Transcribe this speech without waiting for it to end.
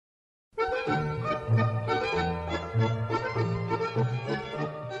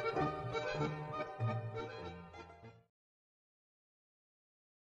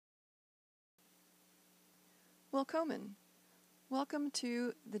Willkommen. Welcome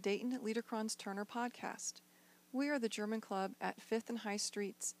to the Dayton Liederkranz Turner podcast. We are the German club at 5th and High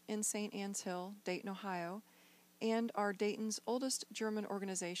Streets in St. Anne's Hill, Dayton, Ohio, and are Dayton's oldest German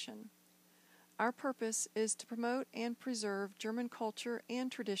organization. Our purpose is to promote and preserve German culture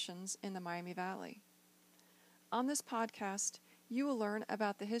and traditions in the Miami Valley. On this podcast, you will learn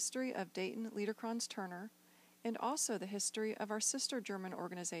about the history of Dayton Liederkranz Turner and also the history of our sister German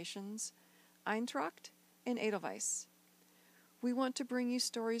organizations, Eintracht and Edelweiss. We want to bring you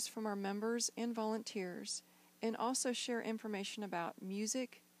stories from our members and volunteers and also share information about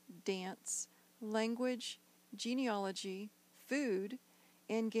music, dance, language, genealogy, food,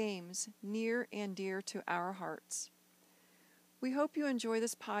 and games near and dear to our hearts. We hope you enjoy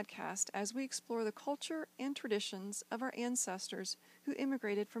this podcast as we explore the culture and traditions of our ancestors who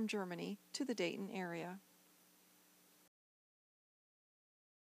immigrated from Germany to the Dayton area.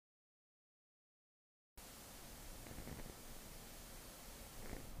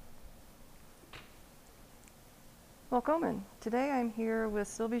 Welcome. Today I'm here with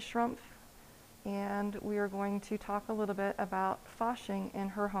Sylvie Schrumpf, and we are going to talk a little bit about Fasching in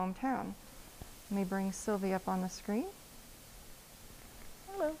her hometown. Let me bring Sylvie up on the screen.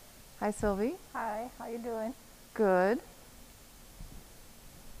 Hello. Hi, Sylvie. Hi, how you doing? Good.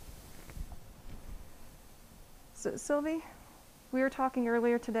 So, Sylvie, we were talking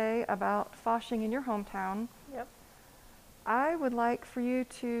earlier today about Fasching in your hometown. Yep. I would like for you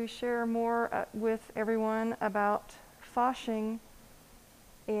to share more with everyone about Fasching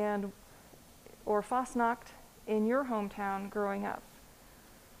or Fastnacht in your hometown growing up.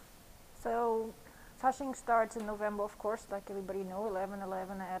 So, Fasching starts in November, of course, like everybody knows,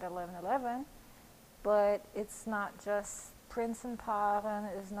 11/11 at 11/11. But it's not just Prinzenpaaren,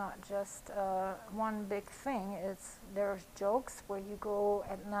 it's not just one big thing. There's jokes where you go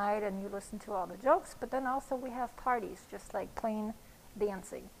at night and you listen to all the jokes, but then also we have parties, just like plain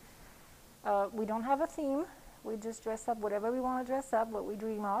dancing. We don't have a theme. We just dress up whatever we want to dress up, what we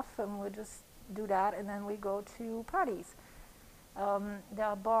dream of, and we just do that, and then we go to parties. There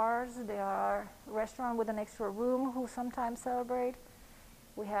are bars, there are restaurants with an extra room who sometimes celebrate.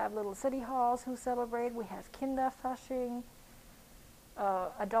 We have little city halls who celebrate. We have Kinderfasching,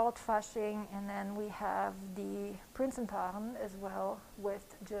 adult Fasching, and then we have the Prinzenpaaren as well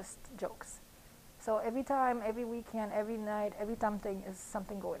with just jokes. So every time, every weekend, every night, every something is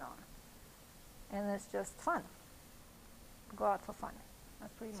something going on. And it's just fun. Go out for fun.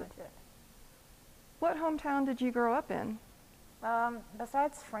 That's pretty much it. What hometown did you grow up in?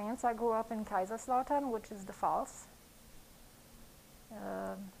 Besides France, I grew up in Kaiserslautern, which is the Pfalz.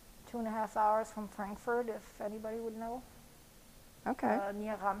 2.5 hours from Frankfurt, if anybody would know. Okay.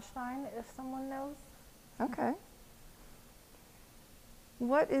 Near Ramstein, if someone knows. Okay.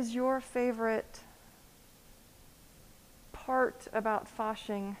 What is your favorite part about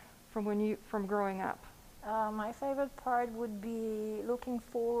Fasching from growing up? My favorite part would be looking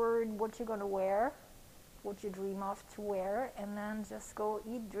forward what you're going to wear, what you dream of to wear, and then just go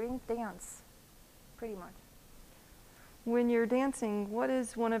eat, drink, dance, pretty much. When you're dancing, what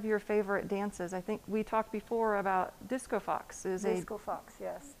is one of your favorite dances? I think we talked before about Disco Fox. Disco Fox,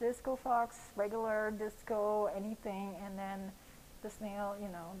 yes. Disco Fox, regular disco, anything, and then the snail,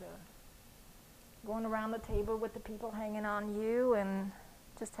 the going around the table with the people hanging on you and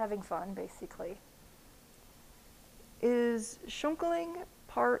just having fun, basically. Is Schunkeling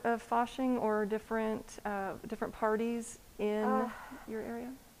part of Fasching or different parties in your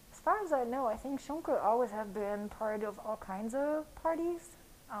area? As far as I know, I think Schunkel always have been part of all kinds of parties.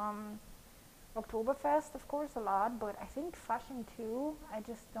 Oktoberfest, of course, a lot, but I think Fasching too. I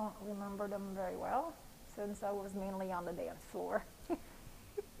just don't remember them very well since I was mainly on the dance floor.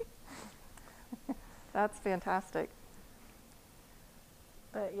 That's fantastic.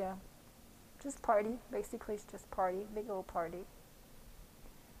 But yeah, just party. Basically, it's just party, big old party.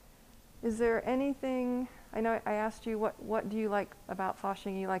 Is there anything, I know I asked you what do you like about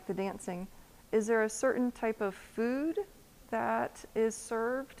Fasching, you like the dancing. Is there a certain type of food that is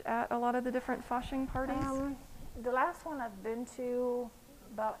served at a lot of the different Fasching parties? The last one I've been to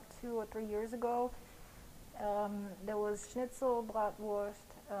about 2 or 3 years ago, there was schnitzel,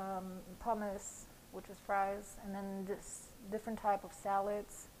 bratwurst, pommes, which is fries, and then this different type of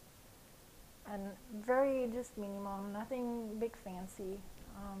salads. And very just minimum, nothing big fancy.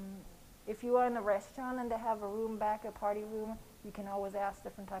 If you are in a restaurant and they have a room back, a party room, you can always ask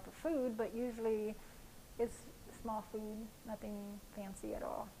different type of food, but usually it's small food, nothing fancy at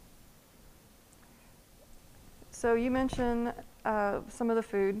all. So you mentioned some of the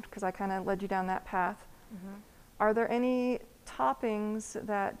food, because I kind of led you down that path. Mm-hmm. Are there any toppings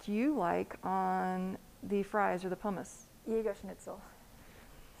that you like on the fries or the hummus? Jägerschnitzel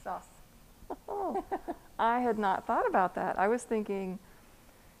sauce. Oh, I had not thought about that. I was thinking,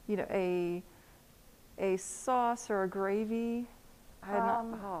 a sauce or a gravy. I had not.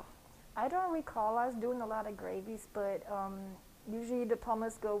 Oh. I don't recall us doing a lot of gravies, but usually the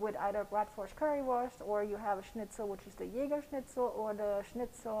hummus go with either Bratwurst currywurst, or you have a schnitzel, which is the Jägerschnitzel, or the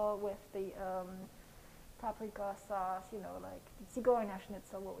schnitzel with the paprika sauce, like Zigeuner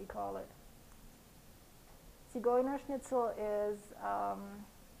Schnitzel, what we call it. Zigeuner Schnitzel is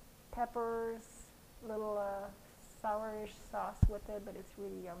peppers, little sourish sauce with it, but it's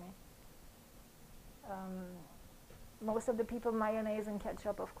really yummy. Most of the people mayonnaise and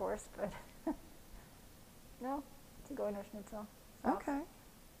ketchup, of course, but no, Zigeuner Schnitzel sauce. Okay.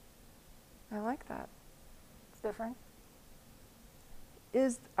 I like that. It's different.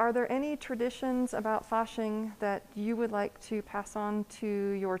 Are there any traditions about Fasching that you would like to pass on to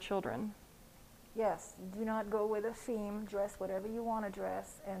your children? Yes, do not go with a theme, dress whatever you want to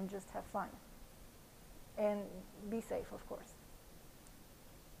dress, and just have fun. And be safe, of course.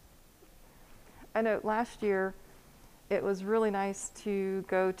 I know last year it was really nice to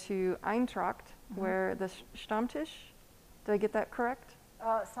go to Eintracht, where the Stammtisch, did I get that correct?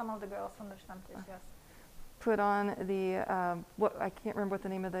 Some of the girls from the Stammtisch, yes. Put on the, I can't remember what the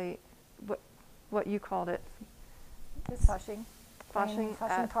name of what you called it. This Fasching.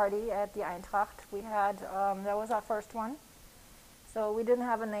 Fasching Party at the Eintracht. We had, that was our first one. So we didn't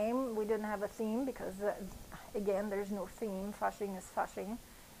have a name, we didn't have a theme, because again, there's no theme. Fasching is Fasching.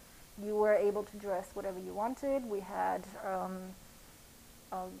 You were able to dress whatever you wanted. We had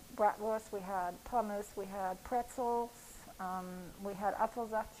bratwurst, we had pommes, we had pretzels, we had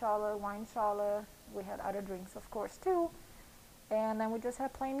Apfelsaftschale, Weinschale, we had other drinks, of course, too. And then we just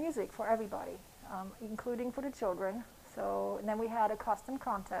had plain music for everybody, including for the children. So, and then we had a costume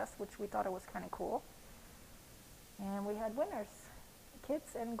contest, which we thought it was kind of cool. And we had winners,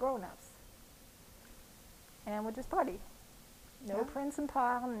 kids and grown-ups. And we just party. No Prince and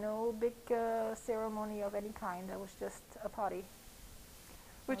Paaren, no big ceremony of any kind. It was just a party.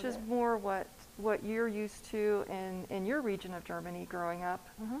 Which is more what you're used to in your region of Germany growing up.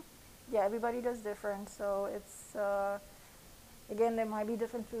 Mm-hmm. Yeah, everybody does different. So it's, again, there might be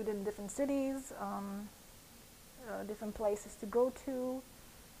different food in different cities, different places to go to.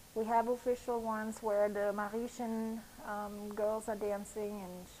 We have official ones where the Marischen girls are dancing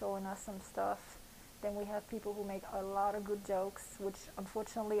and showing us some stuff. Then we have people who make a lot of good jokes, which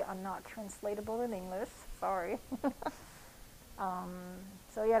unfortunately are not translatable in English. Sorry.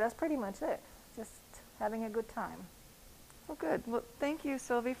 So yeah, that's pretty much it. Just having a good time. Well, good. Well, thank you,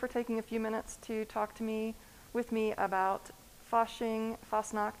 Sylvie, for taking a few minutes to talk with me about Fasching,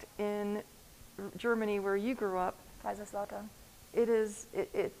 Fastnacht in Germany, where you grew up. Kaiserslautern.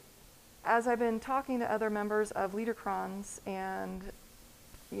 As I've been talking to other members of Liederkranz and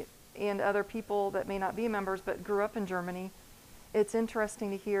other people that may not be members but grew up in Germany, it's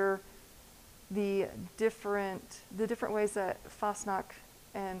interesting to hear the different ways that Fastnacht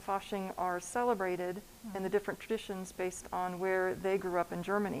and Fasching are celebrated and the different traditions based on where they grew up in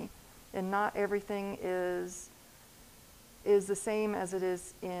Germany. And not everything is the same as it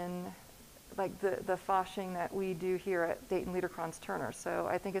is in like the Fasching that we do here at Dayton Liederkranz Turner. So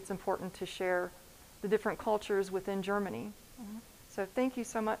I think it's important to share the different cultures within Germany. Mm-hmm. So thank you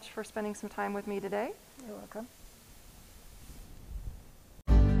so much for spending some time with me today. You're welcome.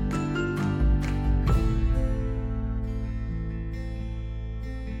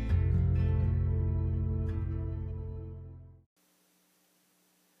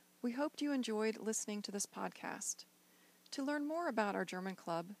 We hoped you enjoyed listening to this podcast. To learn more about our German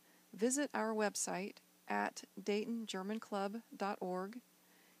Club, visit our website at DaytonGermanClub.org.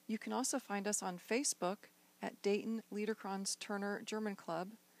 You can also find us on Facebook at Dayton Liederkranz Turner German Club,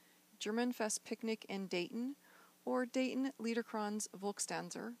 Germanfest Picnic in Dayton, or Dayton Liederkranz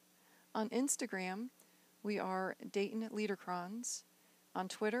Volkstanzer. On Instagram, we are Dayton Liederkranz. On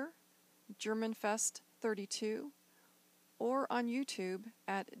Twitter, Germanfest32, or on YouTube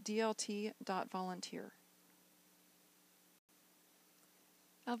at dlt.volunteer.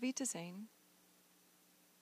 Auf Wiedersehen.